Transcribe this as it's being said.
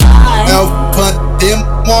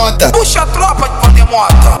Puxa a tropa de Vander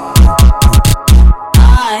Motta.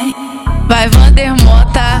 Vai Vander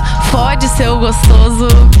Motta, fode seu gostoso.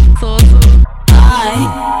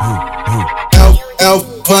 É o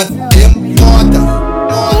Vander Motta.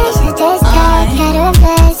 Deixa eu testar, quero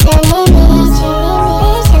ver seu limite.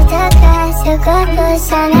 Deixa eu tocar seu corpo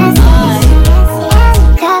só na frente. Eu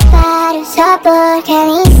nunca paro, só porque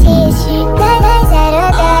ela insiste.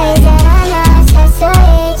 22010 é a nossa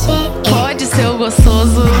suíte. Fode seu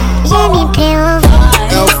gostoso. Geme Pra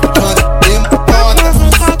ouvir. É o Vander Motta.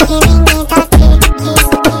 Aproveita que ninguém tá aqui.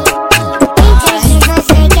 Dentro de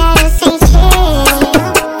você quero sentir.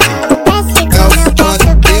 Desce como eu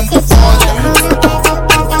peço pra assistir.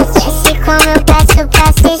 Desce como eu peço pra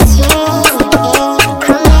assistir.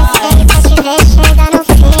 Comecei pra te ver chegar no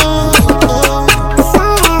fim. Só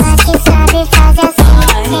ela que sabe fazer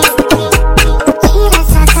assim. Tira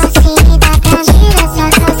sua calcinha e dá pra mim. Tira sua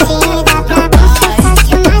calcinha e dá pra mim. Isso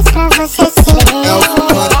fácil mais pra você sim. É o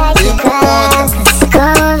Vander Motta.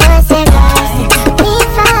 Como você gosta, me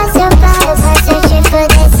faz seu pau. Posso te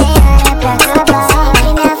foder sem hora pra acabar.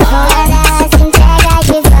 Sempre na folga ela se entrega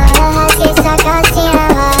de boa. Rasgue sua calcinha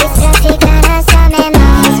rosa pra ficar na sua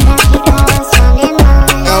memória. Pra ficar na sua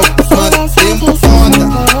memória. É o Vander Desse Motta.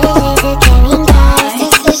 jeito que eu encosto.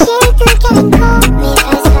 Desse jeito que eu encosto. Me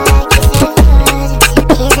faz falar que cê foda. Se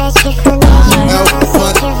quiser te fuder de É o novo, sei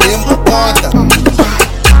que Vander você Motta.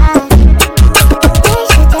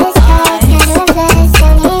 deixa eu testar, quero ver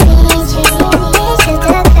seu limite. Deixa eu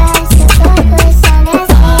tocar seu corpo só nas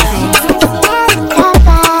frente. Eu nunca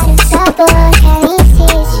paro, só porque ela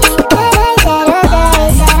insiste.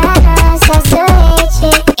 22010 é a nossa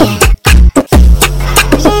suíte.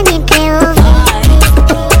 Geme Pra ouvir.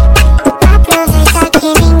 Aproveita que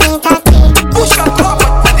ninguém tá aqui. Puxa a tropa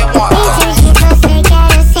de Vander Motta. Dentro de você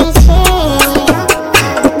quero sentir.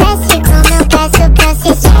 Desce como eu peço pra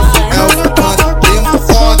assistir. É o Vander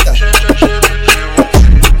Motta. É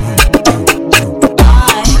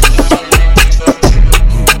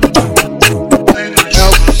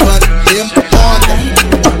o Vander Motta.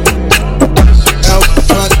 É o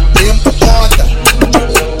Vander Motta.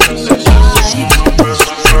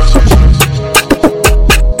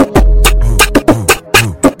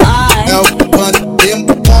 É o Vander